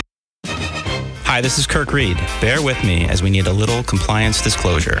Hi, this is Kirk Reed. Bear with me as we need a little compliance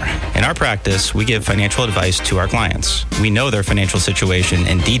disclosure. In our practice, we give financial advice to our clients. We know their financial situation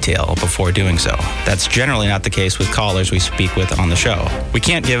in detail before doing so. That's generally not the case with callers we speak with on the show. We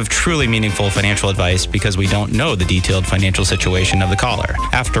can't give truly meaningful financial advice because we don't know the detailed financial situation of the caller.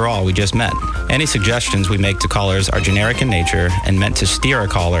 After all, we just met. Any suggestions we make to callers are generic in nature and meant to steer a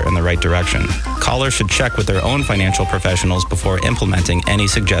caller in the right direction. Callers should check with their own financial professionals before implementing any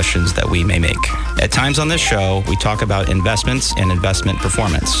suggestions that we may make. At times on this show, we talk about investments and investment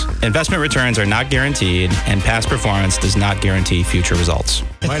performance. Investment returns are not guaranteed, and past performance does not guarantee future results.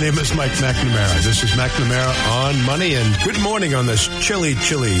 My name is Mike McNamara. This is McNamara on Money, and good morning on this chilly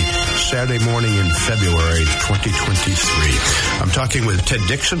Saturday morning in February 2023. I'm talking with Ted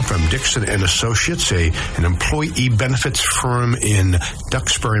Dixon from Dixon & Associates, an employee benefits firm in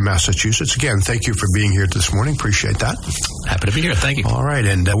Duxbury, Massachusetts. Again, thank you for being here this morning. Appreciate that. Happy to be here. Thank you. All right,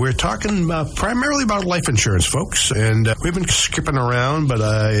 and we're talking primarily about life insurance, folks, and we've been skipping around, but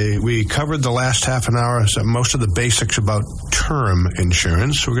we covered the last half an hour, so most of the basics about term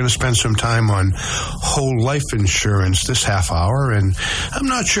insurance. We're going to spend some time on whole life insurance this half hour, and I'm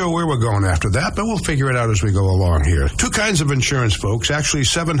not sure where we're going after that, but we'll figure it out as we go along here. Two kinds of insurance, folks, actually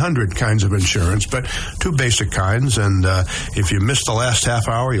 700 kinds of insurance, but two basic kinds, and if you missed the last half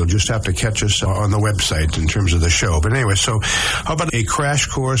hour, you'll just have to catch us on the website in terms of the show. But anyway, so how about a crash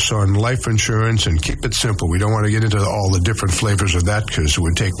course on life insurance, and keep it simple. We don't want to get into all the different flavors of that because it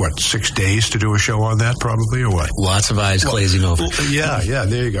would take, 6 days to do a show on that probably, or what? Lots of eyes glazing over. Yeah,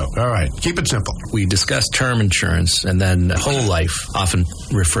 there you go. All right. Keep it simple. We discussed term insurance and then whole life, often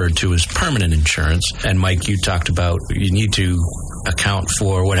referred to as permanent insurance. And Mike, you talked about you need to account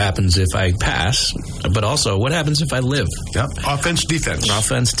for what happens if I pass, but also what happens if I live. Yep. Offense,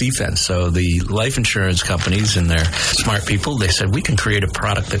 defense. So the life insurance companies and their smart people, they said, we can create a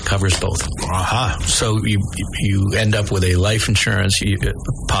product that covers both. Aha. So you end up with a life insurance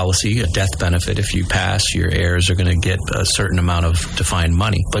policy, a death benefit. If you pass, your heirs are going to get a certain amount of defined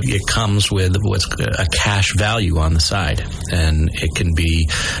money, but it comes with what's a cash value on the side, and it can be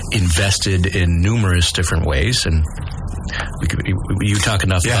invested in numerous different ways. And you talk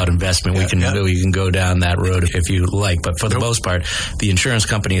enough about investment. We can go down that road if you like. But for the most part, the insurance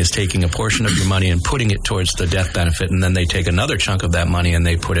company is taking a portion of your money and putting it towards the death benefit, and then they take another chunk of that money and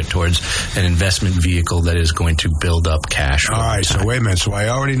they put it towards an investment vehicle that is going to build up cash. All right. So wait a minute. So I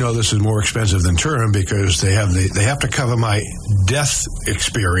already know this is more expensive than term because they have to cover my death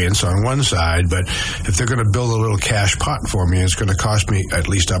experience on one side, but if they're going to build a little cash pot for me, it's going to cost me, at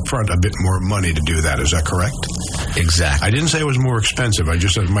least up front, a bit more money to do that. Is that correct? Exactly. I didn't say it was more expensive. I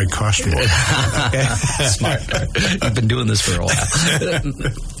just said it might cost more. Smart. You've been doing this for a while.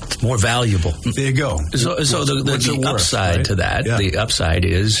 It's more valuable. There you go. So the upside to that, the upside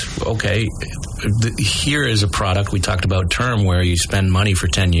is, okay, here is a product, we talked about term, where you spend money for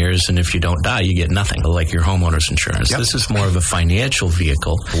 10 years, and if you don't die, you get nothing, like your homeowner's insurance. Yep. This is more of a financial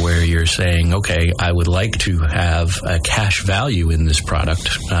vehicle where you're saying, okay, I would like to have a cash value in this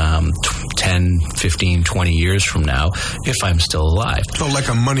product 10, 15, 20 years from now, if I'm still alive. So like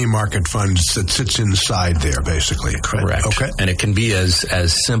a money market fund that sits inside there, basically. Correct. Okay. And it can be as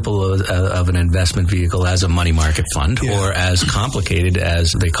simple of an investment vehicle as a money market fund, or as complicated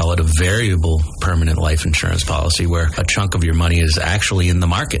as, they call it, a variable permanent life insurance policy, where a chunk of your money is actually in the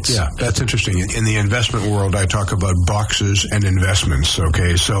markets. Yeah, that's interesting. In the investment world, I talk about boxes and investments,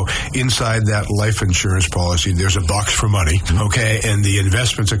 okay? So inside that life insurance policy, there's a box for money, okay? And the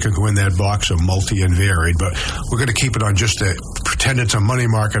investments that can go in that box are multi and varied, but we're going to keep it on just pretend it's a money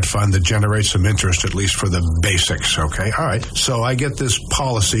market fund that generates some interest, at least for the basics, okay? All right. So I get this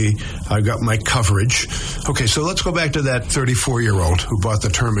policy. I've got my coverage. Okay, so let's go back to that 34-year-old who bought the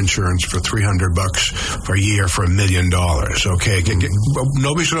term insurance for $300 for a year for $1 million, okay?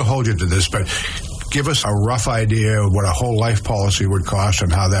 Nobody's going to hold you to this, but give us a rough idea of what a whole life policy would cost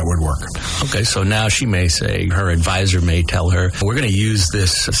and how that would work. Okay, so now she may say, her advisor may tell her, we're going to use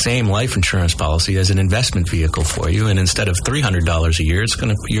this same life insurance policy as an investment vehicle for you, and instead of $300 a year,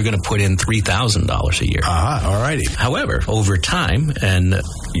 you're going to put in $3,000 a year. All righty. However, over time, and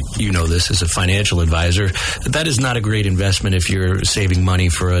you know this as a financial advisor, that is not a great investment if you're saving money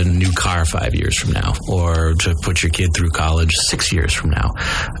for a new car 5 years from now, or to put your kid through college 6 years from now.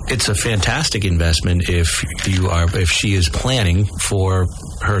 It's a fantastic investment if she is planning for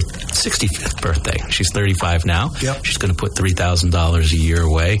her 65th birthday. She's 35 now. Yep. She's going to put $3,000 a year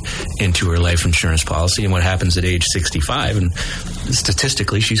away into her life insurance policy. And what happens at age 65, and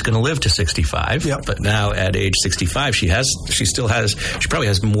statistically she's going to live to 65. Yep. But now at age 65, she probably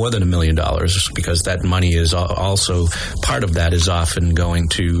has more than $1 million, because that money is also, part of that is often going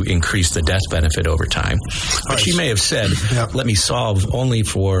to increase the death benefit over time. But she may have said, let me solve only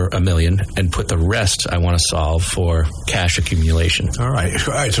for $1 million and put the rest I want to solve for cash accumulation. All right.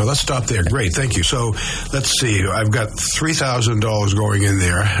 So let's stop there. Great. Thank you. So let's see. I've got $3,000 going in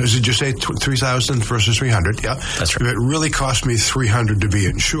there. Did you say 3,000 versus 300? Yeah. That's right. If it really cost me 300 to be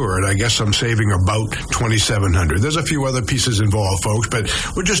insured, I guess I'm saving about 2,700. There's a few other pieces involved, folks, but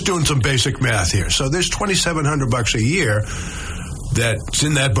we're just doing some basic math here. So there's $2,700 a year that's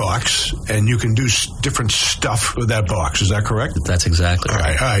in that box, and you can do different stuff with that box. Is that correct? That's exactly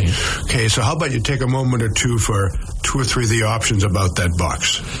right. All right. Okay, so how about you take a moment or two for 2 or 3 of the options about that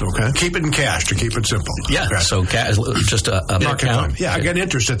box, okay? Keep it in cash to keep it simple. Yeah, okay. So just a market account. fund. Yeah, I got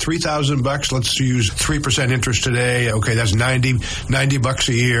interest at $3,000. Let's use 3% interest today. Okay, that's $90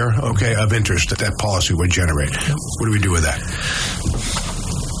 a year, okay, of interest that policy would generate. What do we do with that?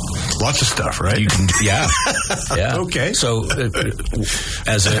 Lots of stuff, right? Yeah. Okay. So,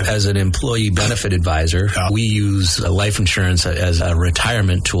 as an employee benefit advisor, we use life insurance as a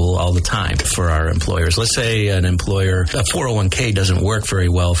retirement tool all the time for our employers. Let's say an employer, a 401k doesn't work very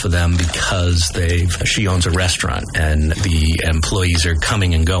well for them because she owns a restaurant and the employees are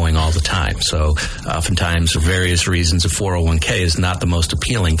coming and going all the time. So, oftentimes, for various reasons, a 401k is not the most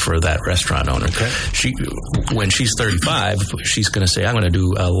appealing for that restaurant owner. Okay. When she's 35, she's going to say, I'm going to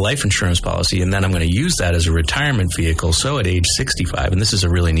do a life insurance policy, and then I'm going to use that as a retirement vehicle. So at age 65, and this is a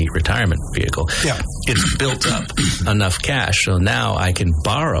really neat retirement vehicle, it's built up enough cash, so now I can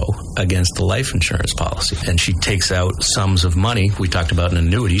borrow against the life insurance policy. And she takes out sums of money. We talked about an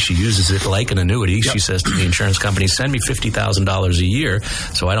annuity. She uses it like an annuity. She says to the insurance company, send me $50,000 a year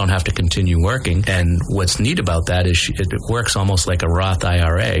so I don't have to continue working. And what's neat about that is it works almost like a Roth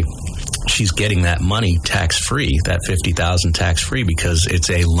IRA. She's getting that money tax-free, that $50,000 tax-free, because it's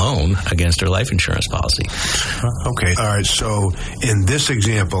a loan against her life insurance policy. Okay. All right. So in this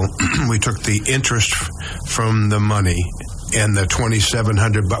example, we took the interest from the money and the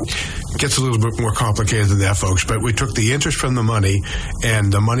 $2,700. Gets a little bit more complicated than that, folks, but we took the interest from the money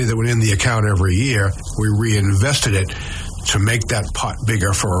and the money that went in the account every year, we reinvested it to make that pot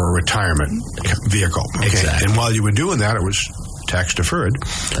bigger for a retirement vehicle. Okay. Exactly. And while you were doing that, it was tax deferred.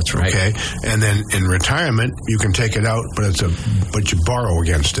 That's right. Okay. And then in retirement, you can take it out, but you borrow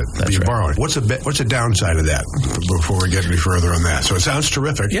against it. That's right. Borrowing. What's the downside of that before we get any further on that? So it sounds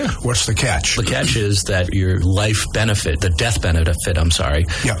terrific. Yeah. What's the catch? The catch is that your life benefit, the death benefit,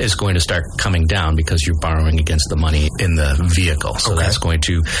 is going to start coming down because you're borrowing against the money in the vehicle. So that's going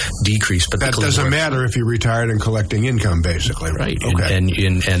to decrease. But that doesn't matter if you're retired and collecting income, basically. Right. Okay.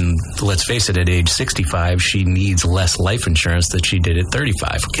 And let's face it, at age 65, she needs less life insurance than she did at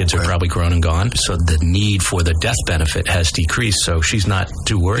 35. Kids are probably grown and gone, so the need for the death benefit has decreased, so she's not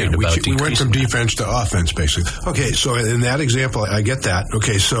too worried about decreasing. We went from defense to offense, basically. Okay, so in that example, I get that.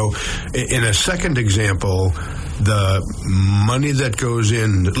 Okay, so in a second example, the money that goes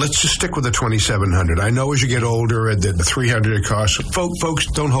in, let's just stick with the $2,700. I know as you get older, the $300 it costs. Folks,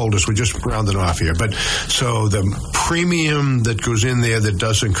 don't hold us. We're just rounding off here. But so the premium that goes in there that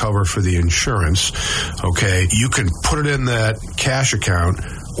doesn't cover for the insurance, okay, you can put it in that cash account,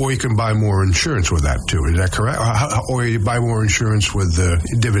 or you can buy more insurance with that too. Is that correct? Or you buy more insurance with the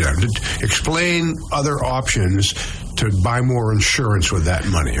dividend. Explain other options to buy more insurance with that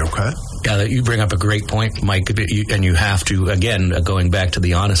money, okay? Yeah, you bring up a great point, Mike, and you have to, again, going back to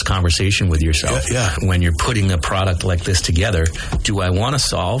the honest conversation with yourself. Yeah. When you're putting a product like this together, do I want to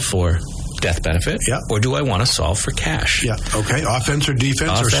solve for death benefit, or do I want to solve for cash? Yeah. Okay. Offense or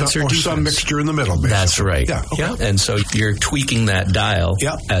defense, or some mixture in the middle, basically. That's right. Yeah. Okay. Yeah. And so you're tweaking that dial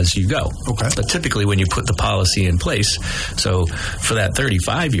as you go. Okay. But typically when you put the policy in place, so for that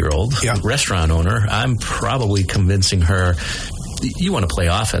 35-year-old restaurant owner, I'm probably convincing her, you want to play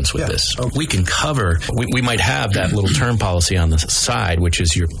offense with this. Okay. We can cover, we might have that little term policy on the side, which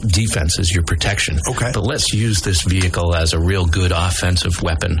is your defense, is your protection. Okay. But let's use this vehicle as a real good offensive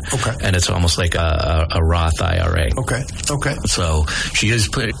weapon. Okay. And it's almost like a Roth IRA. Okay. Okay. So she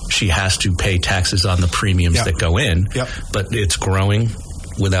has to pay taxes on the premiums that go in, but it's growing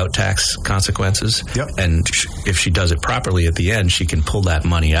without tax consequences. Yep. And if she does it properly at the end, she can pull that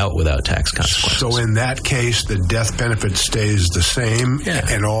money out without tax consequences. So in that case, the death benefit stays the same,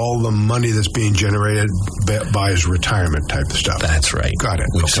 and all the money that's being generated buys retirement type of stuff. That's right. Got it.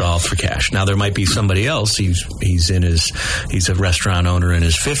 We've solved for cash. Now there might be somebody else. He's a restaurant owner in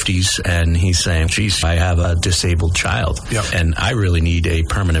his 50s, and he's saying, "Geez, I have a disabled child, and I really need a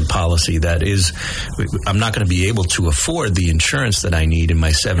permanent policy that is. I'm not going to be able to afford the insurance that I need in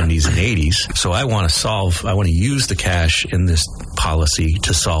my 70s and 80s. So I want to use the cash in this policy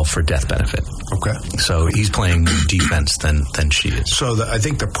to solve for death benefit." Okay. So he's playing more defense than she is. So I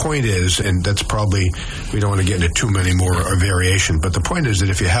think the point is, and that's probably, we don't want to get into too many more variation, but the point is that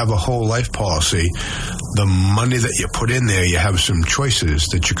if you have a whole life policy, the money that you put in there, you have some choices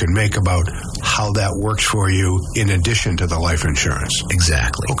that you can make about how that works for you in addition to the life insurance.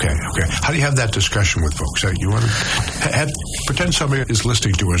 Exactly. Okay. How do you have that discussion with folks? You want to pretend somebody is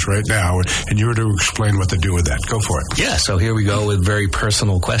listening to us right now, and you were to explain what to do with that. Go for it. Yeah, so here we go with very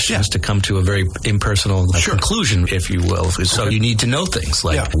personal questions to come to a very impersonal conclusion, if you will. So you need to know things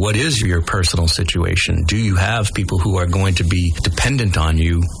like, what is your personal situation? Do you have people who are going to be dependent on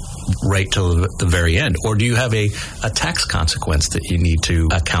you right till the very end? Or do you have a tax consequence that you need to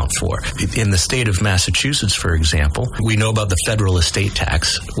account for? In the state of Massachusetts, for example, we know about the federal estate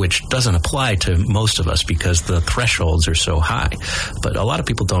tax, which doesn't apply to most of us because the thresholds are so high. But a lot of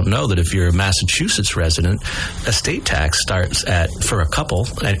people don't know that if you're a Massachusetts resident, estate tax starts at, for a couple,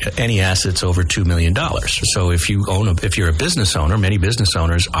 any assets over $2 million. So if you're a business owner, many business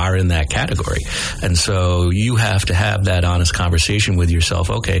owners are in that category. And so you have to have that honest conversation with yourself.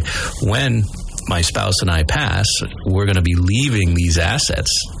 Okay, when my spouse and I pass, we're going to be leaving these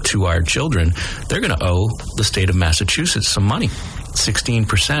assets to our children. They're going to owe the state of Massachusetts some money.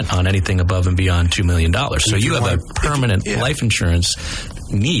 16% on anything above and beyond $2 million. So you have a permanent life insurance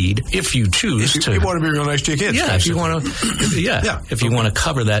need if you choose to. You want to be real nice to your kids. Yeah, if you want to. If you want to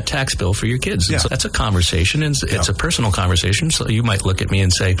cover that tax bill for your kids. So that's a conversation, and it's a personal conversation. So you might look at me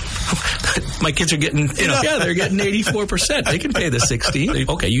and say, "My kids are getting, they're getting 84%. They can pay the 16."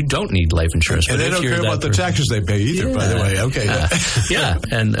 Okay, you don't need life insurance, and but they don't care about the taxes they pay either. By the way, okay.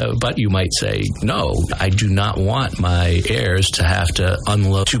 And but you might say, "No, I do not want my heirs to have to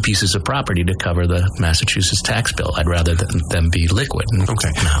unload 2 pieces of property to cover the Massachusetts tax bill. I'd rather them be liquid." Okay.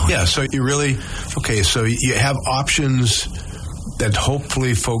 No. Yeah, so so you have options that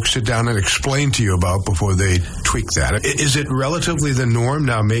hopefully folks sit down and explain to you about before they tweak that. Is it relatively the norm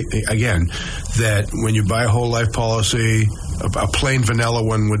now, again, that when you buy a whole life policy, a plain vanilla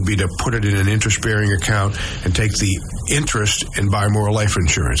one would be to put it in an interest-bearing account and take the interest and buy more life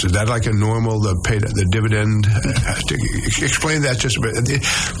insurance? Is that like a normal, the dividend? Explain that just a bit.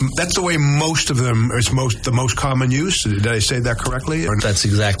 That's the way most of them, it's the most common use. Did I say that correctly? That's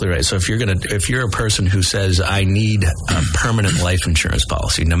exactly right. So if you're a person who says, "I need a permanent life insurance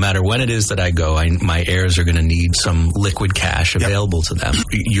policy, no matter when it is that I go, my heirs are going to need some liquid cash available to them,"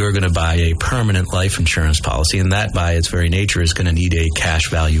 you're going to buy a permanent life insurance policy, and that by its very nature is going to need a cash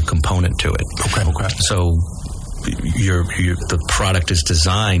value component to it. Okay. So the product is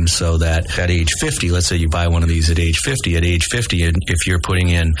designed so that at age 50, let's say you buy one of these at age 50, and if you're putting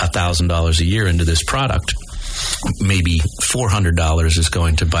in $1,000 a year into this product, maybe $400 is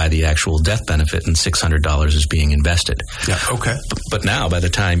going to buy the actual death benefit and $600 is being invested. Yeah, okay. But now, by the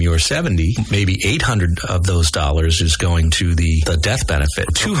time you're 70, maybe $800 of those dollars is going to the death benefit.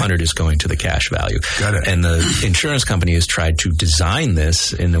 $200 is going to the cash value. Got it. And the insurance company has tried to design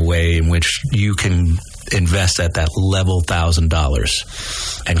this in a way in which you can invest at that level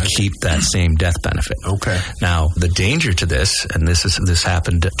 $1,000 and keep that same death benefit. Okay. Now, the danger to this, and this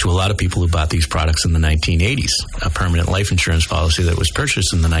happened to a lot of people who bought these products in the 1980s, a permanent life insurance policy that was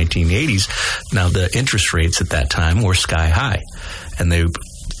purchased in the 1980s. Now, the interest rates at that time were sky high, and the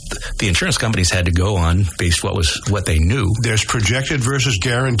insurance companies had to go on based what they knew. There's projected versus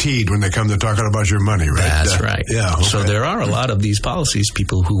guaranteed when they come to talking about your money, right? That's right. Yeah. Okay. So there are a lot of these policies,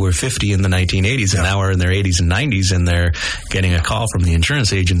 people who were 50 in the 1980s and now are in their 80s and 90s, and they're getting a call from the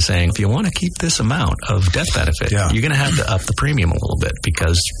insurance agent saying, "If you want to keep this amount of death benefit, you're going to have to up the premium a little bit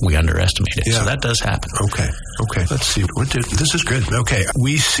because we underestimate it." So that does happen. Okay. Let's see. This is good. Okay.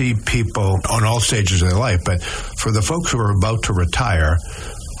 We see people on all stages of their life, but for the folks who are about to retire,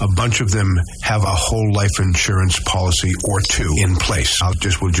 a bunch of them have a whole life insurance policy or 2 in place.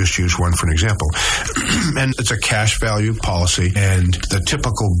 We'll just use one for an example. And it's a cash value policy, and the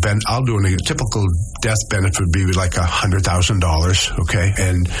typical typical death benefit would be like $100,000, okay?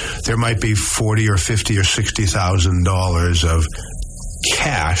 And there might be $40 or $50 or $60,000 of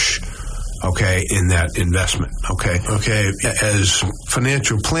cash okay, in that investment. Okay. As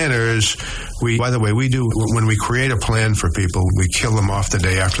financial planners, by the way, we do, when we create a plan for people, we kill them off the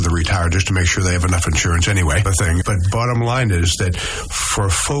day after they retire just to make sure they have enough insurance anyway. But bottom line is that for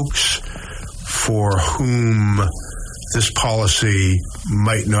folks for whom this policy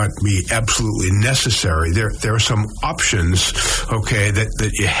might not be absolutely necessary, there are some options, okay,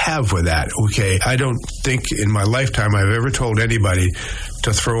 that you have with that. Okay, I don't think in my lifetime I've ever told anybody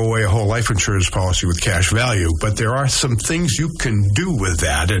to throw away a whole life insurance policy with cash value, but there are some things you can do with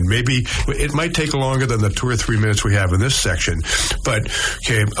that, and maybe it might take longer than the 2 or 3 minutes we have in this section. But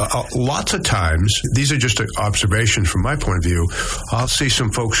okay, lots of times, these are just observations from my point of view. I'll see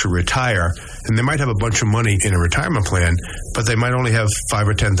some folks who retire, and they might have a bunch of money in a retirement plan, but they might only have $5,000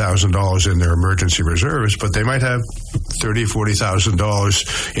 or $10,000 in their emergency reserves, but they might have $30,000,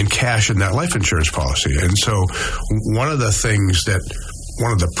 $40,000 in cash in that life insurance policy. And so one of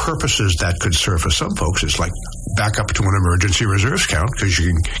the purposes that could serve for some folks is like back up to an emergency reserves account, because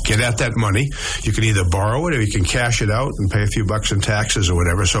you can get at that money. You can either borrow it or you can cash it out and pay a few bucks in taxes or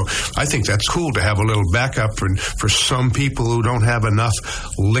whatever. So I think that's cool to have a little backup for some people who don't have enough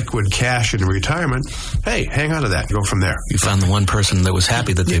liquid cash in retirement. Hey, hang on to that. Go from there. You found the one person that was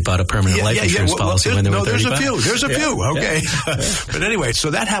happy that they bought a permanent life insurance policy when they were 35? There's a few. Okay. But anyway,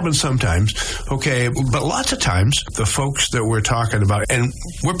 so that happens sometimes. Okay. But lots of times, the folks that we're talking about, and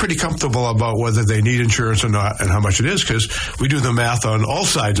we're pretty comfortable about whether they need insurance or not and how much it is, because we do the math on all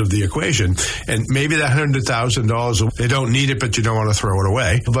sides of the equation. And maybe that $100,000, they don't need it, but you don't want to throw it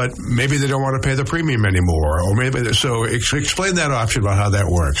away. But maybe they don't want to pay the premium anymore. Or maybe, so explain that option about how that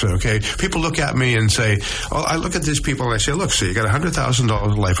works. Okay. People look at me and say, I look at these people and I say, look, so you got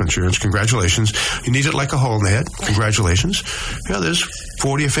 $100,000 life insurance. Congratulations. You need it like a hole in the head. Congratulations. There's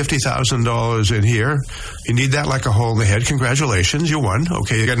 $40,000 or $50,000 in here. You need that like a hole in the head. Congratulations. You won.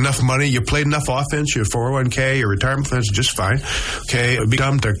 Okay. You got enough money. You played enough offense. Your 401k, your retirement plans are just fine. Okay. It'd be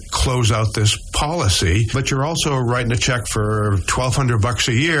dumb to close out this policy, but you're also writing a check for $1,200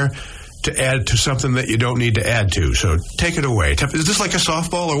 a year to add to something that you don't need to add to. So take it away. Is this like a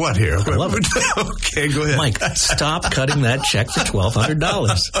softball or what here? I love it. Okay, go ahead. Mike, stop cutting that check for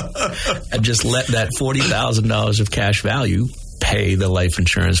 $1,200 and just let that $40,000 of cash value pay the life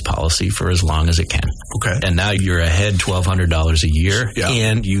insurance policy for as long as it can. Okay. And now you're ahead $1,200 a year,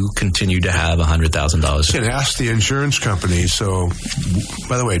 and you continue to have $100,000. You can ask the insurance company. So,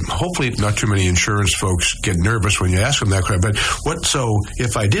 by the way, hopefully not too many insurance folks get nervous when you ask them that question. But so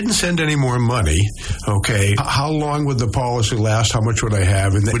if I didn't send any more money, okay, how long would the policy last? How much would I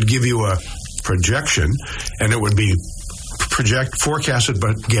have? And that would give you a projection, and it would be forecasted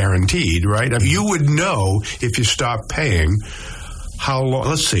but guaranteed, right? I mean, you would know if you stop paying how long.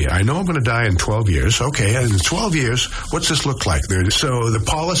 Let's see, I know I'm going to die in 12 years. Okay, in 12 years, what's this look like? So the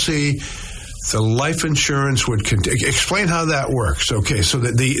policy, the life insurance would explain how that works. Okay, so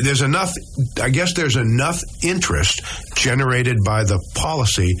there's enough interest generated by the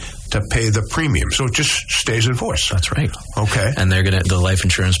policy to pay the premium. So it just stays in force. That's right. Okay. And the life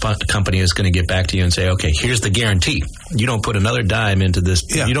insurance company is going to get back to you and say, okay, here's the guarantee. You don't put another dime into this.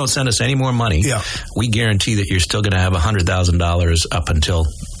 Yeah. You don't send us any more money. Yeah. We guarantee that you're still going to have $100,000 up until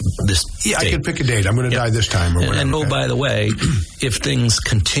this date. I can pick a date. I'm going to die this time. Or and by the way, if things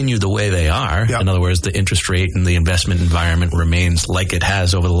continue the way they are, in other words, the interest rate and the investment environment remains like it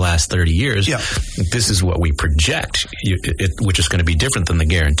has over the last 30 years, this is what we project, which is going to be different than the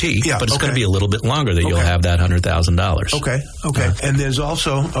guarantee. Yeah, but it's going to be a little bit longer that you'll have that $100,000. Okay. And there's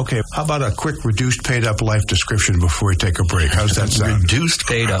also, how about a quick reduced paid up life description before we take a break? How's that sound? Reduced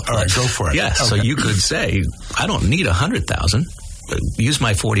paid up life. All right, go for it. Yes, so you could say, I don't need $100,000. Use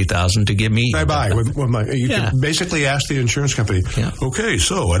my $40,000 to give me. You can basically ask the insurance company. Okay,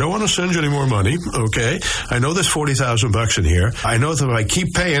 so I don't want to send you any more money. Okay, I know there's $40,000 in here. I know that if I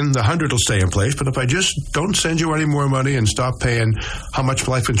keep paying, the $100 will stay in place. But if I just don't send you any more money and stop paying, how much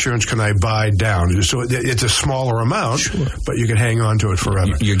life insurance can I buy down? So it's a smaller amount, but you can hang on to it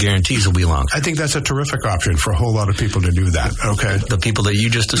forever. Your guarantees will be longer. I think that's a terrific option for a whole lot of people to do that. Okay, the people that you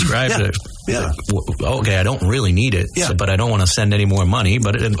just described. Okay, I don't really need it, but I don't want to send any more money,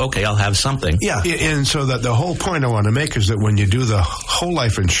 but okay, I'll have something. Yeah, and so that the whole point I want to make is that when you do the whole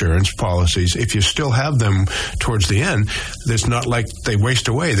life insurance policies, if you still have them towards the end, it's not like they waste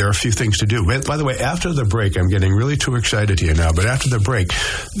away. There are a few things to do. By the way, after the break, I'm getting really too excited here now, but after the break,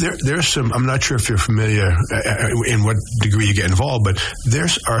 there's some, I'm not sure if you're familiar in what degree you get involved, but there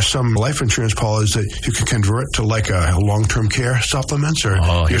are some life insurance policies that you can convert to like a long-term care supplements, or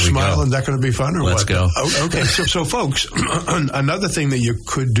you're smiling, that going to be fun or Let's what? go. Okay, so folks, another thing that you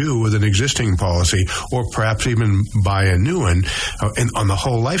could do with an existing policy, or perhaps even buy a new one, and on the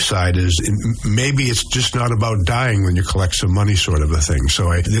whole life side, is maybe it's just not about dying when you collect some money, sort of a thing.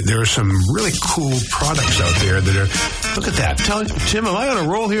 So there are some really cool products out there that are. Look at that, Tim. Am I on a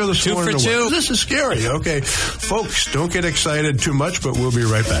roll here this morning? 2 for 2. This is scary. Okay, folks, don't get excited too much, but we'll be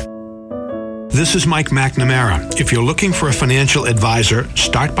right back. This is Mike McNamara. If you're looking for a financial advisor,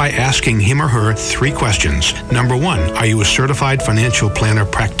 start by asking him or her 3 questions. Number 1, are you a certified financial planner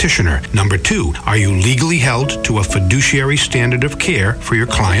practitioner? Number 2, are you legally held to a fiduciary standard of care for your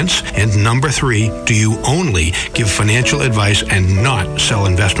clients? And number 3, do you only give financial advice and not sell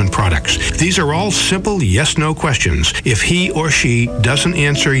investment products? These are all simple yes-no questions. If he or she doesn't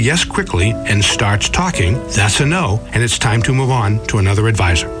answer yes quickly and starts talking, that's a no, and it's time to move on to another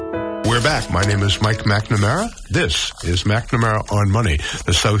advisor. We're back. My name is Mike McNamara. This is McNamara on Money,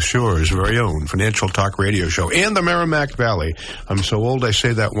 the South Shore's very own financial talk radio show, and the Merrimack Valley. I'm so old I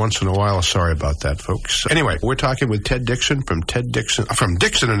say that once in a while. Sorry about that, folks. Anyway, we're talking with Ted Dixon from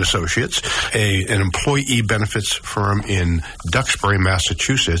Dixon and Associates, an employee benefits firm in Duxbury,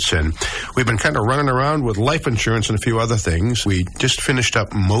 Massachusetts, and we've been kind of running around with life insurance and a few other things. We just finished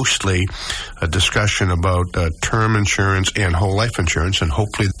up mostly a discussion about term insurance and whole life insurance, and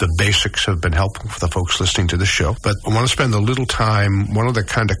hopefully the basics have been helpful for the folks listening to this show. But I want to spend a little time, one of the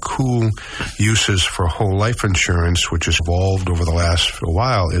kind of cool uses for whole life insurance, which has evolved over the last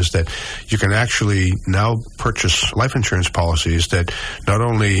while, is that you can actually now purchase life insurance policies that not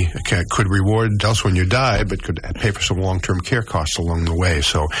only could reward us when you die, but could pay for some long-term care costs along the way.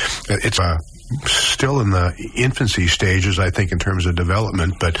 So it's still in the infancy stages, I think, in terms of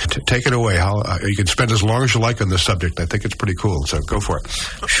development, but take it away. You can spend as long as you like on this subject. I think it's pretty cool, so go for it.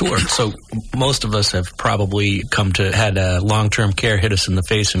 Sure. So most of us have probably had long-term care hit us in the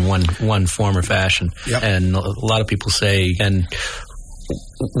face in one form or fashion. Yep. And a lot of people say, and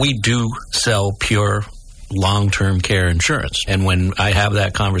we do sell pure long-term care insurance. And when I have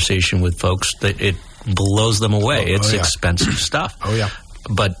that conversation with folks, it blows them away. It's expensive stuff. Oh, yeah.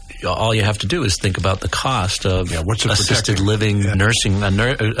 But all you have to do is think about the cost of assisted living, nursing,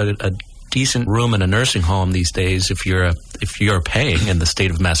 a decent room in a nursing home these days. If you're paying, and the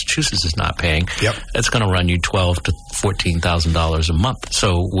state of Massachusetts is not paying, it's going to run you $12,000 to $14,000 a month.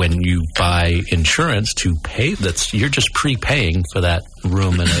 So when you buy insurance to pay, you're just prepaying for that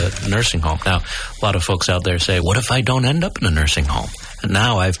room in a nursing home. Now, a lot of folks out there say, "What if I don't end up in a nursing home?" And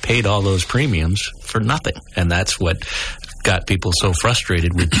now I've paid all those premiums for nothing, and that's what got people so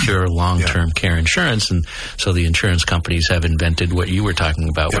frustrated with pure long-term care insurance, and so the insurance companies have invented what you were talking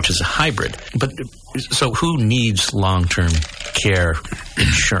about, which is a hybrid. But so who needs long-term care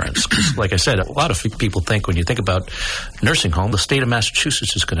insurance? 'Cause like I said, a lot of people think when you think about nursing home, the state of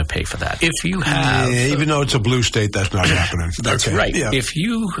Massachusetts is going to pay for that. If you have... even though it's a blue state, that's not happening. That's right. Yeah. If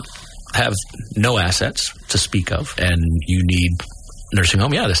you have no assets to speak of and you need nursing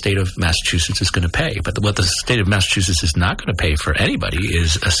home, the state of Massachusetts is going to pay. But what the state of Massachusetts is not going to pay for anybody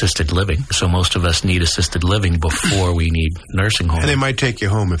is assisted living. So most of us need assisted living before we need nursing home. And they might take you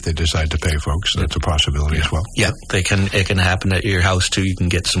home if they decide to pay, folks. That's a possibility as well. Yeah, it can happen at your house too. You can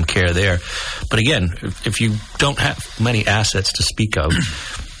get some care there. But again, if you don't have many assets to speak of,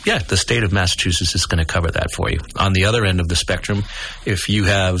 the state of Massachusetts is going to cover that for you. On the other end of the spectrum, if you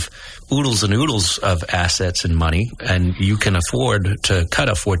have oodles and oodles of assets and money, and you can afford to cut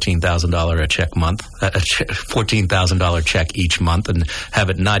a $14,000 $14,000 check each month, and have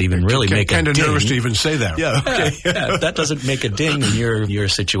it not even really make a ding. Kind of nervous to even say that. That doesn't make a ding in your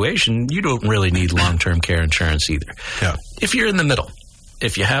situation. You don't really need long-term care insurance either. Yeah. If you're in the middle,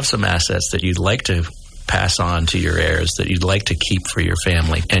 if you have some assets that you'd like to pass on to your heirs, that you'd like to keep for your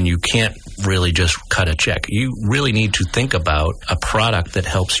family, and you can't really just cut a check, you really need to think about a product that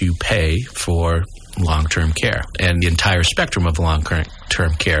helps you pay for long-term care, and the entire spectrum of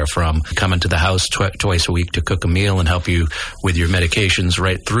long-term care, from coming to the house twice a week to cook a meal and help you with your medications,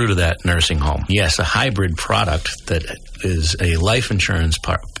 right through to that nursing home. Yes, a hybrid product that is a life insurance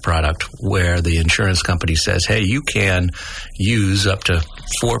product where the insurance company says, hey, you can use up to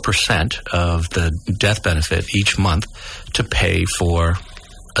 4% of the death benefit each month to pay for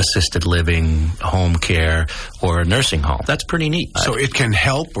assisted living, home care, or a nursing home. That's pretty neat. So it can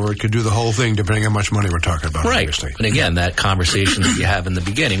help, or it could do the whole thing, depending on how much money we're talking about. Right. Obviously. And again, that conversation that you have in the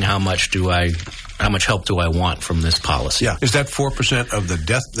beginning, how much do I How much help do I want from this policy? Yeah. Is that 4% of the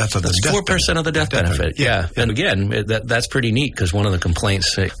death? That's 4% of the death benefit. Yeah. And again, that's pretty neat because one of the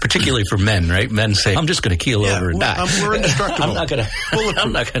complaints, particularly for men, right? Men say, I'm just going to keel over and die. We're indestructible. I'm not going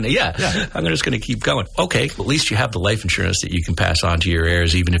to, I'm just going to keep going. Okay. At least you have the life insurance that you can pass on to your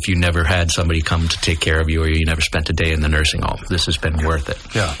heirs, even if you never had somebody come to take care of you or you never spent a day in the nursing home. This has been worth it.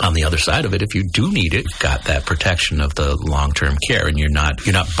 Yeah. On the other side of it, if you do need it, you've got that protection of the long-term care, and you're not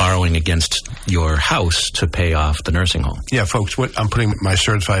borrowing against your house to pay off the nursing home. Yeah, folks, I'm putting my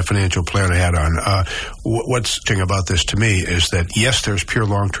certified financial planner hat on. What's interesting about this to me is that, yes, there's pure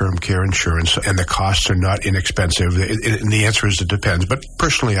long-term care insurance, and the costs are not inexpensive. And the answer is it depends. But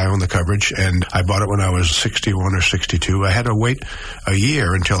personally, I own the coverage, and I bought it when I was 61 or 62. I had to wait a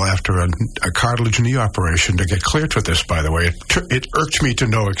year until after a cartilage knee operation to get cleared for this, by the way. It irked me to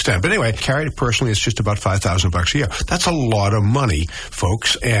no extent. But anyway, carried it personally, it's just about $5,000 a year. That's a lot of money,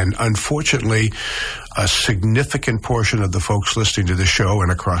 folks. And unfortunately, a significant portion of the folks listening to the show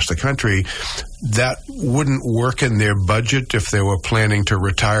and across the country, that wouldn't work in their budget if they were planning to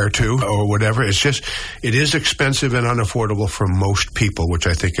retire too or whatever. It is expensive and unaffordable for most people, which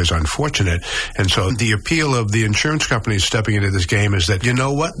I think is unfortunate. And so the appeal of the insurance companies stepping into this game is that, you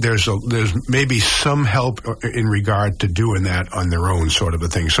know what, there's maybe some help in regard to doing that on their own, sort of a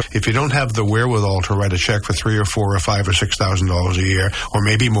thing. So if you don't have the wherewithal to write a check for $3,000 or $4,000 or $6,000 a year, or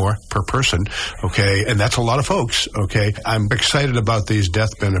maybe more per person, okay, and that's a lot of folks, okay, I'm excited about these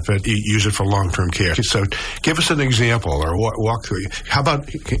death benefit. Use it for long-term care. So give us an example or walk through. How about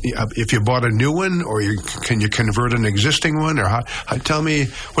if you bought a new one, or can you convert an existing one, or tell me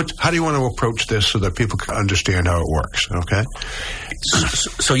how do you want to approach this so that people can understand how it works? Okay.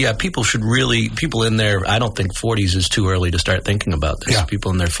 So yeah, people in their, I don't think 40s is too early to start thinking about this. Yeah.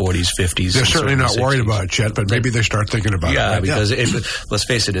 People in their 40s, 50s. They're certainly not worried about it yet, but maybe they start thinking about it. Yeah, Right? because let's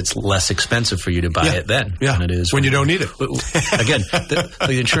face it, it's less expensive for you to buy it then than it is when you don't need it. Again,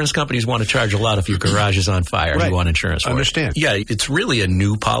 the insurance companies want to charge a lot if your garage is on fire. Right. You want insurance for Understand. it. Yeah, it's really a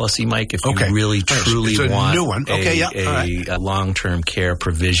new policy, Mike, if you really truly want new one. a long-term care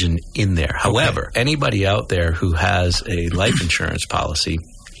provision in there. However, anybody out there who has a life insurance policy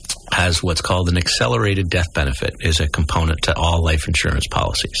has what's called an accelerated death benefit is a component to all life insurance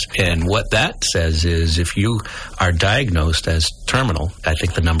policies. And what that says is if you are diagnosed as terminal, I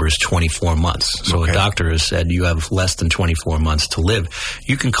think the number is 24 months. So a doctor has said you have less than 24 months to live.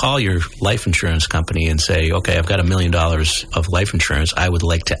 You can call your life insurance company and say, okay, I've got $1 million of life insurance. I would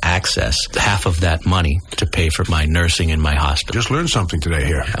like to access half of that money to pay for my nursing in my hospital. Just learned something today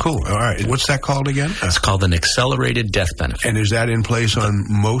here. Yeah. Cool. All right. What's that called again? It's called an accelerated death benefit. And is that in place on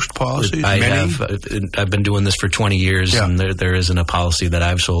most policies? I've been doing this for 20 years, and there isn't a policy that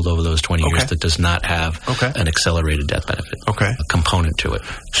I've sold over those 20 years that does not have an accelerated death benefit a component to it.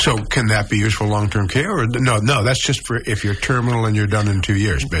 So can that be used for long-term care? Or no, that's just for if you're terminal and you're done in 2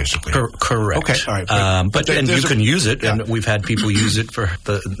 years, basically. Correct. Okay, all right. But you can use it, and we've had people use it for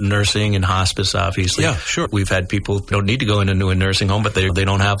the nursing and hospice, obviously. Yeah, sure. We've had people who don't need to go into a nursing home, but they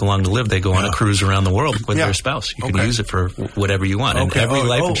don't have long to live. They go on a cruise around the world with their spouse. You can use it for whatever you want. And every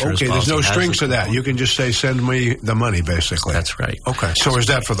life insurance policy there's no strings to that. You can just say, send me the money, basically. That's right. Okay. So is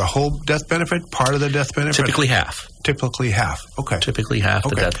that for the whole death benefit, part of the death benefit? Typically half. Okay. Typically half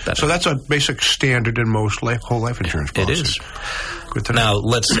the death benefit. So that's a basic standard in most whole life insurance policies. It is. Good to know.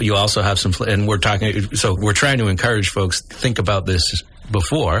 Now, you also have some, and we're trying to encourage folks, think about this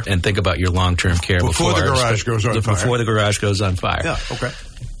before and think about your long-term care before the garage goes on fire. Before the garage goes on fire. Yeah, okay.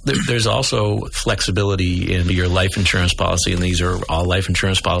 There's also flexibility in your life insurance policy, and these are all life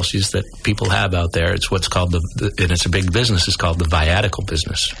insurance policies that people have out there. It's what's called and it's a big business, it's called the viatical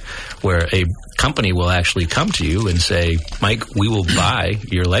business, where a company will actually come to you and say, Mike, we will buy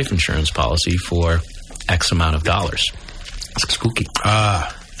your life insurance policy for X amount of dollars. It's spooky.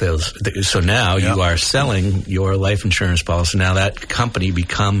 So now you are selling your life insurance policy. Now that company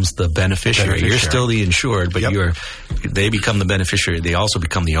becomes the beneficiary. You're still the insured, but they become the beneficiary. They also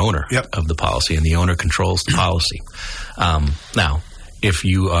become the owner of the policy, and the owner controls the policy. Now, if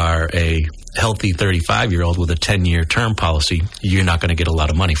you are a healthy 35-year-old with a 10-year term policy, you're not going to get a lot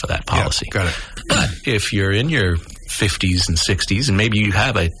of money for that policy. Got it. But if you're in your 50s and 60s, and maybe you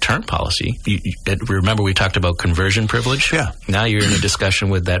have a term policy. Remember we talked about conversion privilege? Yeah. Now you're in a discussion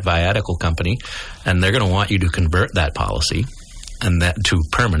with that viatical company, and they're going to want you to convert that policy and that to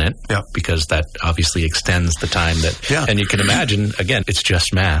permanent, because that obviously extends the time that. And you can imagine, again, it's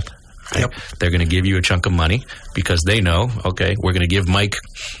just math. Right? They're going to give you a chunk of money because they know, okay, we're going to give Mike,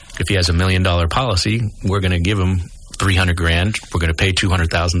 if he has $1 million policy, we're going to give him $300,000. We're going to pay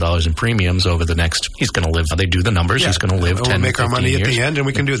 $200,000 in premiums over the next. He's going to live. They do the numbers. He's going to live 10 we'll make our money years. at the end, and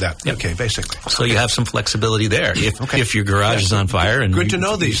we can do that. Yep. Okay, basically. So you have some flexibility there. If your garage is on fire and good to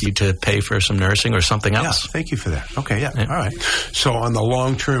know these. You need to pay for some nursing or something else. Yeah, thank you for that. Okay, all right. So on the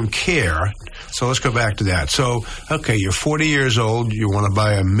long-term care, so let's go back to that. So, okay, you're 40 years old. You want to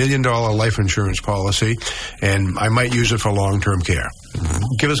buy $1 million life insurance policy, and I might use it for long-term care. Mm-hmm.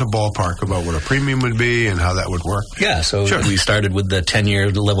 Give us a ballpark about what a premium would be and how that would work. Yeah, so we started with the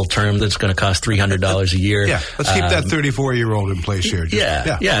 10-year level term that's going to cost $300 a year. Yeah, let's keep that 34-year-old in place here.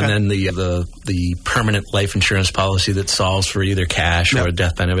 Yeah, and then the permanent life insurance policy that solves for either cash or a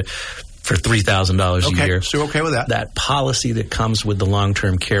death benefit for $3,000 a year. So you're okay with that? That policy that comes with the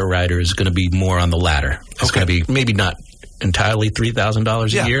long-term care rider is going to be more on the latter. It's going to be maybe not entirely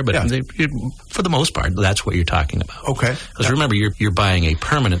 $3,000 a year, but for the most part, that's what you're talking about. Okay. Because remember, you're buying a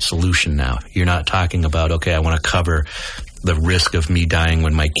permanent solution now. You're not talking about, okay, I want to cover the risk of me dying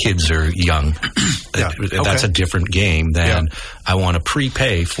when my kids are young. That's a different game than I want to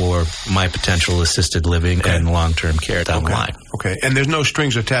prepay for my potential assisted living and long-term care down the line. Okay. And there's no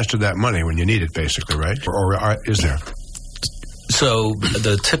strings attached to that money when you need it, basically, right? Or is there? So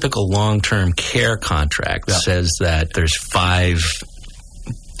the typical long-term care contract says that there's 5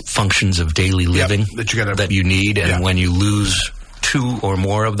 functions of daily living that you need, and when you lose 2 or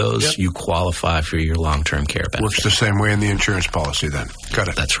more of those, you qualify for your long-term care benefit. Works the same way in the insurance policy then. Got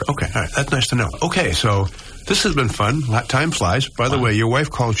it. That's right. Okay, all right. That's nice to know. Okay, so this has been fun. Time flies. By the way, your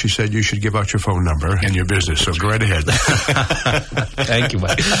wife called. She said you should give out your phone number and your business, so go right ahead. Thank you,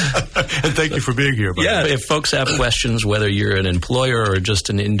 Mike. And thank you for being here. If folks have questions, whether you're an employer or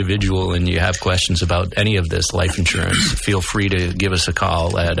just an individual and you have questions about any of this life insurance, feel free to give us a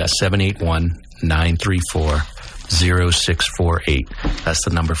call at 781-934-0648. That's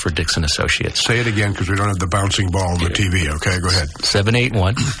the number for Dixon Associates. Say it again because we don't have the bouncing ball on the TV. Okay, go ahead.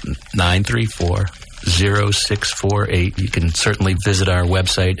 781-934-0648. You can certainly visit our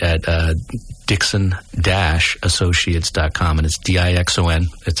website at Dixon-Associates.com, and it's DIXON.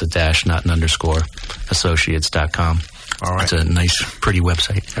 It's a dash, not an underscore, associates.com. All right. It's a nice, pretty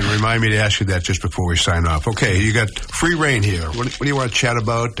website. And remind me to ask you that just before we sign off. Okay, you got free reign here. What do you want to chat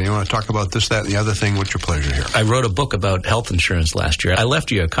about? Do you want to talk about this, that, and the other thing? What's your pleasure here? I wrote a book about health insurance last year. I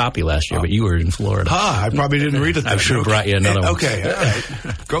left you a copy last year, but you were in Florida. I probably didn't read it then. I should have brought you another one. Okay, all right.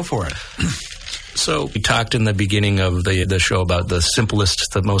 Go for it. So we talked in the beginning of the show about the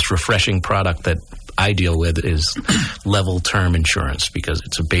simplest, the most refreshing product that I deal with is level term insurance, because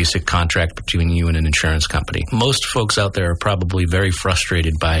it's a basic contract between you and an insurance company. Most folks out there are probably very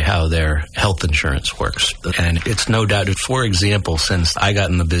frustrated by how their health insurance works. And it's no doubt, for example, since I got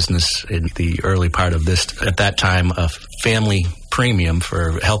in the business in the early part of this, at that time, a family premium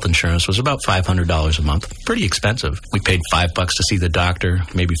for health insurance was about $500 a month. Pretty expensive. We paid $5 to see the doctor,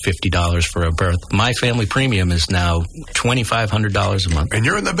 maybe $50 for a birth. My family premium is now $2,500 a month. And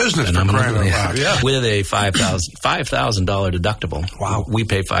you're in the business for crying out loud. Yeah. With a $5,000 deductible. Wow. We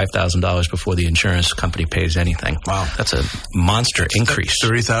pay $5,000 before the insurance company pays anything. Wow. That's a monster increase.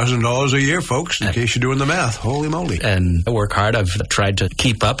 $30,000 a year, folks, in case you're doing the math. Holy moly. And I work hard. I've tried to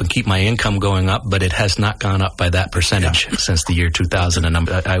keep up and keep my income going up, but it has not gone up by that percentage since the year 2000. And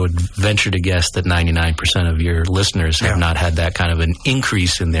I would venture to guess that 99% of your listeners have not had that kind of an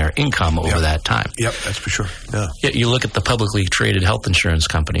increase in their income over that time. Yep, that's for sure. Yeah. Yet you look at the publicly traded health insurance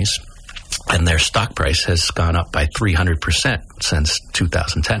companies, and their stock price has gone up by 300% since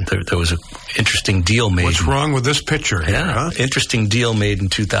 2010. There was an interesting deal made. What's wrong with this picture here? Interesting deal made in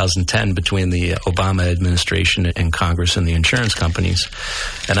 2010 between the Obama administration and Congress and the insurance companies.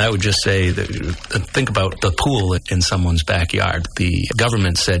 And I would just say, think about the pool in someone's backyard. The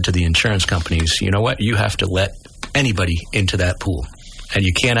government said to the insurance companies, you know what, you have to let anybody into that pool. And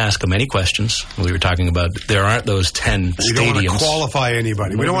you can't ask them any questions. We were talking about there aren't those 10 stadiums. We don't want to qualify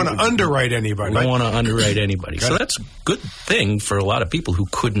anybody. We don't want to underwrite anybody. We don't want to underwrite anybody. So that's a good thing for a lot of people who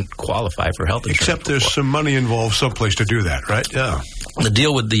couldn't qualify for health insurance. Except there's some money involved someplace to do that, right? Yeah. The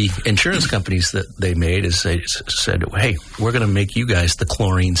deal with the insurance companies that they made is they said, hey, we're going to make you guys the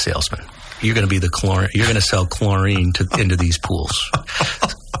chlorine salesman. You're going to be the chlorine. You're going to sell chlorine into these pools.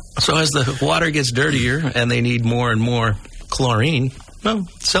 So as the water gets dirtier and they need more and more chlorine, well,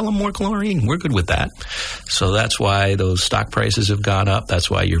 sell them more chlorine. We're good with that. So that's why those stock prices have gone up. That's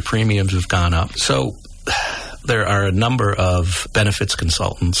why your premiums have gone up. So there are a number of benefits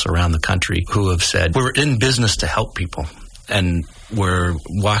consultants around the country who have said, we're in business to help people. And we're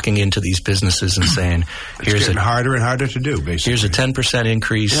walking into these businesses and saying, it's getting harder and harder to do, basically. Here's a 10%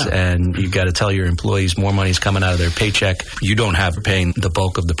 increase, and you've got to tell your employees more money's coming out of their paycheck. You don't have paying the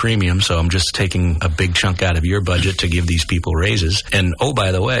bulk of the premium, so I'm just taking a big chunk out of your budget to give these people raises. And, oh,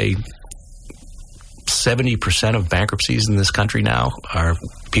 by the way, 70% of bankruptcies in this country now are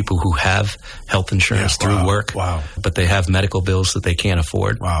people who have health insurance through work, but they have medical bills that they can't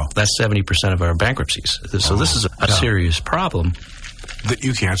afford. Wow. That's 70% of our bankruptcies. So this is a serious problem. That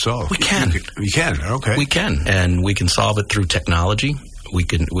you can't solve. We can. You can, okay. We can, and we can solve it through technology.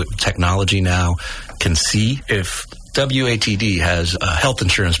 Technology now can see if WATD has a health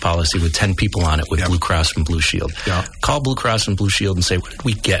insurance policy with 10 people on it with Blue Cross and Blue Shield. Call Blue Cross and Blue Shield and say, what did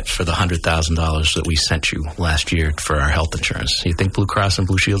we get for the $100,000 that we sent you last year for our health insurance? You think Blue Cross and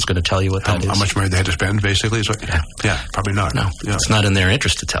Blue Shield's going to tell you what that is? How much money they had to spend, basically? Yeah, probably not. No, it's not in their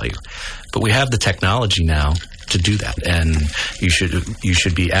interest to tell you. But we have the technology now to do that, and you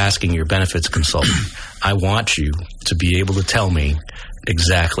should be asking your benefits consultant, I want you to be able to tell me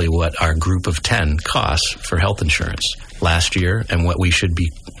exactly what our group of 10 costs for health insurance last year and what we should be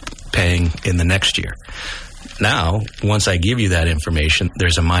paying in the next year. Now, once I give you that information,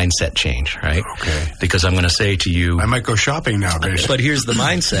 there's a mindset change, right? Okay. Because I'm going to say to you, I might go shopping now, basically. But here's the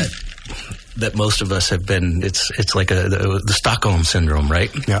mindset that most of us have been, it's like the Stockholm Syndrome,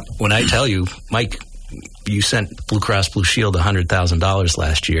 right? Yeah. When I tell you, Mike, you sent Blue Cross Blue Shield $100,000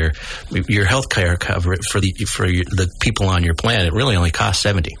 last year. Your health care cover for the people on your plan, it really only costs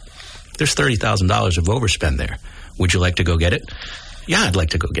 $70,000. There's $30,000 of overspend there. Would you like to go get it? Yeah, I'd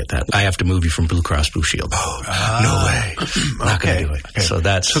like to go get that. I have to move you from Blue Cross Blue Shield. No way. Not going to do it. Okay. So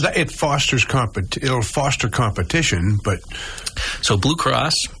that it fosters it'll foster competition, but so Blue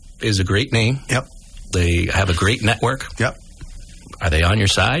Cross is a great name. Yep. They have a great network. Yep. Are they on your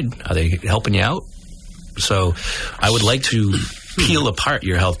side? Are they helping you out? So I would like to peel apart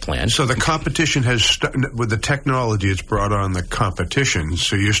your health plan. So the competition with the technology, it's brought on the competition.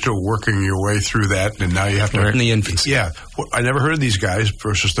 So you're still working your way through that, and now you have to. We're in the infancy. Yeah. Well, I never heard of these guys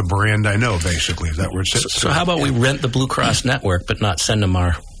versus the brand I know, basically. Is that where it sits? So how about we rent the Blue Cross network, but not send them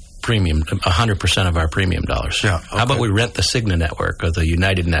our premium, 100% of our premium dollars. Yeah, okay. How about we rent the Cigna network or the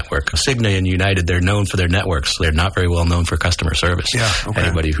United network? Cigna and United, they're known for their networks. They're not very well known for customer service. Yeah, okay.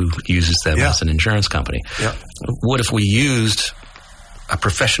 Anybody who uses them as an insurance company. Yeah. What if we used a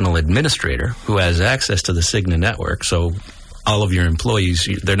professional administrator who has access to the Cigna network, so all of your employees,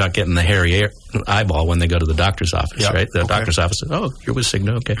 they're not getting the hairy eyeball when they go to the doctor's office, right? The doctor's office says, oh, you're with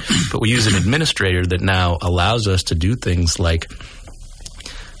Cigna, okay. But we use an administrator that now allows us to do things like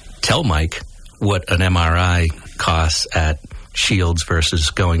tell Mike what an MRI costs at Shields versus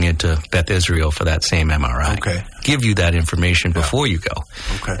going into Beth Israel for that same MRI. Okay. Give you that information before you go.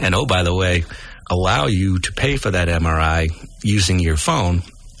 Okay. And oh, by the way, allow you to pay for that MRI using your phone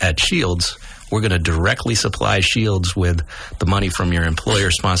at Shields. We're going to directly supply Shields with the money from your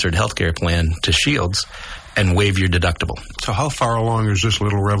employer-sponsored healthcare plan to Shields and waive your deductible. So how far along is this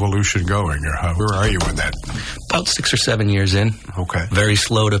little revolution going, or where are you in that? About 6 or 7 years in. Okay. Very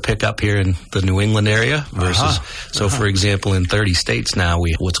slow to pick up here in the New England area versus, for example, in 30 states now,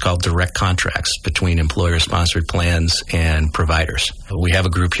 we have what's called direct contracts between employer-sponsored plans and providers. We have a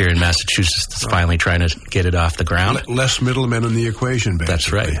group here in Massachusetts that's finally trying to get it off the ground. Less middlemen in the equation, basically.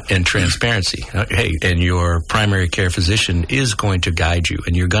 That's right. And transparency. Hey, and your primary care physician is going to guide you,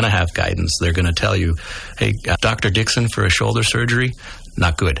 and you're going to have guidance. They're going to tell you, hey, Dr. Dixon for a shoulder surgery,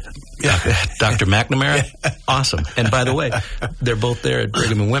 not good. Yeah. Dr. McNamara, awesome. And by the way, they're both there at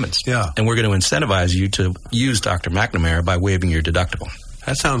Brigham and Women's. Yeah. And we're going to incentivize you to use Dr. McNamara by waiving your deductible.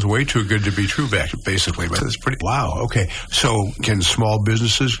 That sounds way too good to be true, basically. But it's pretty. Wow. Okay. So, can small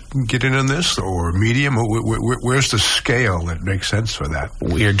businesses get in on this, or medium? Where's the scale that makes sense for that?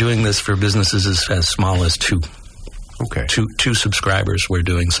 We are doing this for businesses as small as 2. Okay. Two subscribers. We're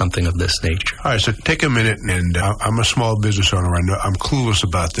doing something of this nature. All right. So take a minute, and I'm a small business owner. I'm clueless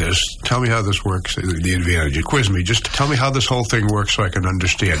about this. Tell me how this works. The advantage. Quiz me. Just tell me how this whole thing works so I can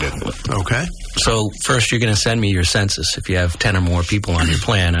understand it. Okay. So first, you're going to send me your census. If you have 10 or more people on your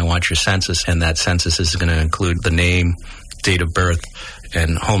plan, I want your census, and that census is going to include the name, date of birth,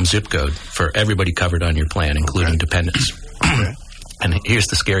 and home zip code for everybody covered on your plan, including dependents. Okay. And here's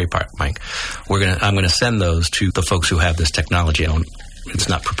the scary part, Mike. I'm going to send those to the folks who have this technology. It's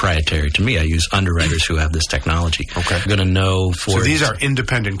not proprietary to me. I use underwriters who have this technology. Okay. I'm going to know for... So these are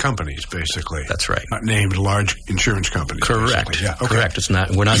independent companies, basically. That's right. Not named large insurance companies. Correct. Yeah. Okay. Correct. It's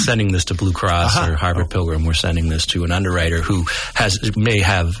not. We're not sending this to Blue Cross or Harvard Pilgrim. We're sending this to an underwriter who may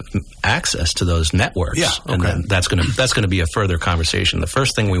have access to those networks. Yeah. Okay. And then that's going to be a further conversation. The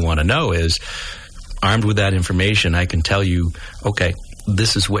first thing we want to know is, armed with that information, I can tell you, okay,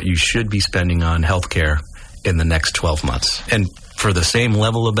 this is what you should be spending on healthcare in the next 12 months. And for the same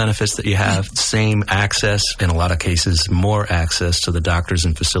level of benefits that you have, same access, in a lot of cases, more access to the doctors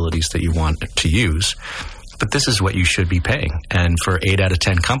and facilities that you want to use. But this is what you should be paying. And for 8 out of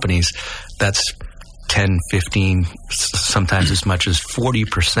 10 companies, that's 10, 15, sometimes as much as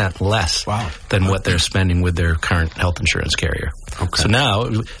 40% less than what they're spending with their current health insurance carrier. Okay. So now,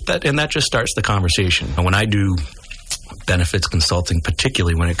 that just starts the conversation. And when I do benefits consulting,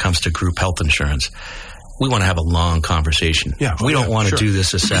 particularly when it comes to group health insurance, we want to have a long conversation. We don't want to do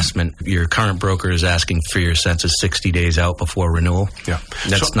this assessment. Your current broker is asking for your census 60 days out before renewal.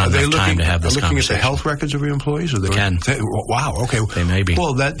 That's not enough time to have this conversation. Looking at the health records of your employees? They can. Wow, okay. They may be.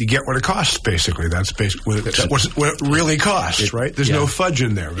 Well, you get what it costs, basically. That's basically what it really costs, right? There's no fudge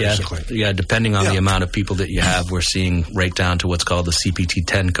in there, basically. Yeah, depending on the amount of people that you have, we're seeing right down to what's called the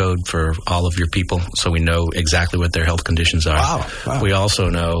CPT-10 code for all of your people, so we know exactly what their health conditions are. Wow. We also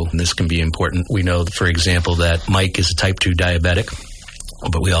know, and this can be important, we know, for example, that Mike is a type 2 diabetic,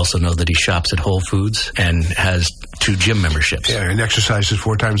 but we also know that he shops at Whole Foods and has 2 gym memberships. Yeah, and exercises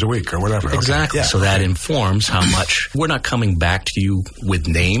 4 times a week or whatever. Exactly. Okay. So that informs how much. We're not coming back to you with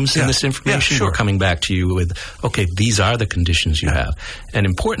names in this information. We're coming back to you with, okay, these are the conditions you have. And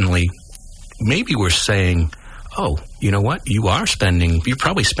importantly, maybe we're saying, oh, you know what? You're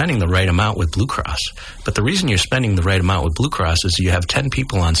probably spending the right amount with Blue Cross. But the reason you're spending the right amount with Blue Cross is you have 10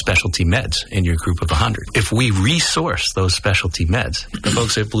 people on specialty meds in your group of 100. If we resource those specialty meds, the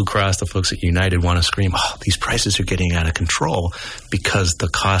folks at Blue Cross, the folks at United want to scream, oh, these prices are getting out of control because the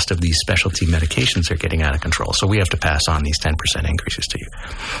cost of these specialty medications are getting out of control. So we have to pass on these 10% increases to you.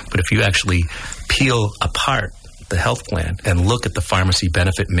 But if you actually peel apart the health plan and look at the pharmacy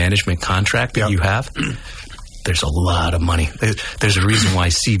benefit management contract that you have, there's a lot of money. There's a reason why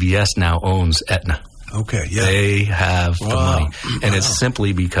CVS now owns Aetna. Okay, yeah. They have the money. And it's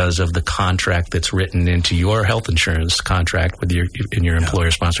simply because of the contract that's written into your health insurance contract with your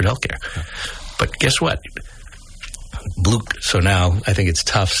employer-sponsored health care. But guess what? So now I think it's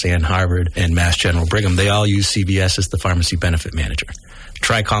Tufts and Harvard and Mass General Brigham. They all use CVS as the pharmacy benefit manager.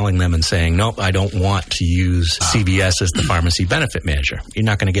 Try calling them and saying, nope, I don't want to use CVS as the pharmacy benefit manager. You're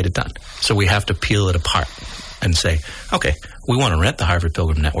not going to get it done. So we have to peel it apart and say, okay, we want to rent the Harvard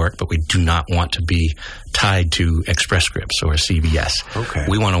Pilgrim Network, but we do not want to be tied to Express Scripts or CVS. Okay.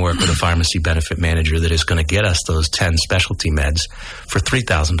 We want to work with a pharmacy benefit manager that is going to get us those 10 specialty meds for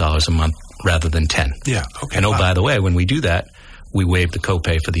 $3,000 a month rather than 10. Yeah. Okay. And by the way, when we do that, we waive the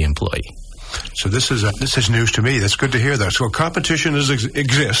copay for the employee. So this is news to me. That's good to hear, though. So competition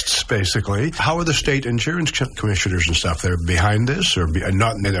exists, basically. How are the state insurance commissioners and stuff? They're behind this, or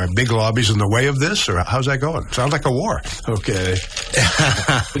not? There are big lobbies in the way of this, or how's that going? Sounds like a war. Okay,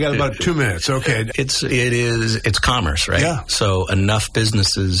 we got about 2 minutes. Okay, it's commerce, right? Yeah. So enough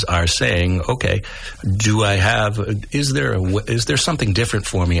businesses are saying, okay, is there something different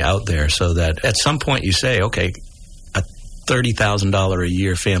for me out there, so that at some point you say, okay, $30,000 a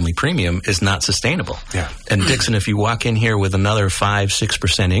year family premium is not sustainable. Yeah. And Dixon, if you walk in here with another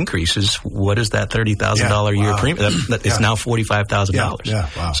 5-6% increases, what is that $30,000 a year premium? It's now $45,000. Yeah.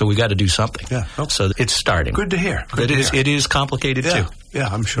 Wow. So we got to do something. Yeah. Okay. So it's starting. Good to hear. It is complicated too. Yeah,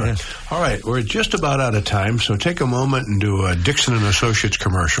 I'm sure. Yeah. All right, we're just about out of time, so take a moment and do a Dixon & Associates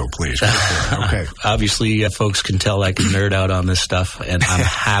commercial, please. Okay. Obviously, folks can tell I can nerd out on this stuff, and I'm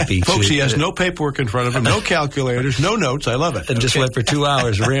happy Folks, he has no paperwork in front of him, no calculators, no notes. I love it. And just went for 2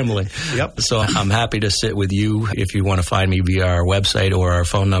 hours rambling. Yep. So I'm happy to sit with you. If you want to find me via our website, or our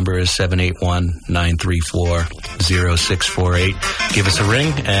phone number is 781-934-0648. Give us a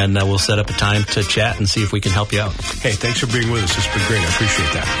ring, and we'll set up a time to chat and see if we can help you out. Hey, thanks for being with us. It's been great. I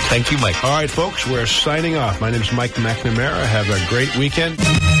appreciate that. Thank you, Mike. All right, folks, we're signing off. My name is Mike McNamara. Have a great weekend.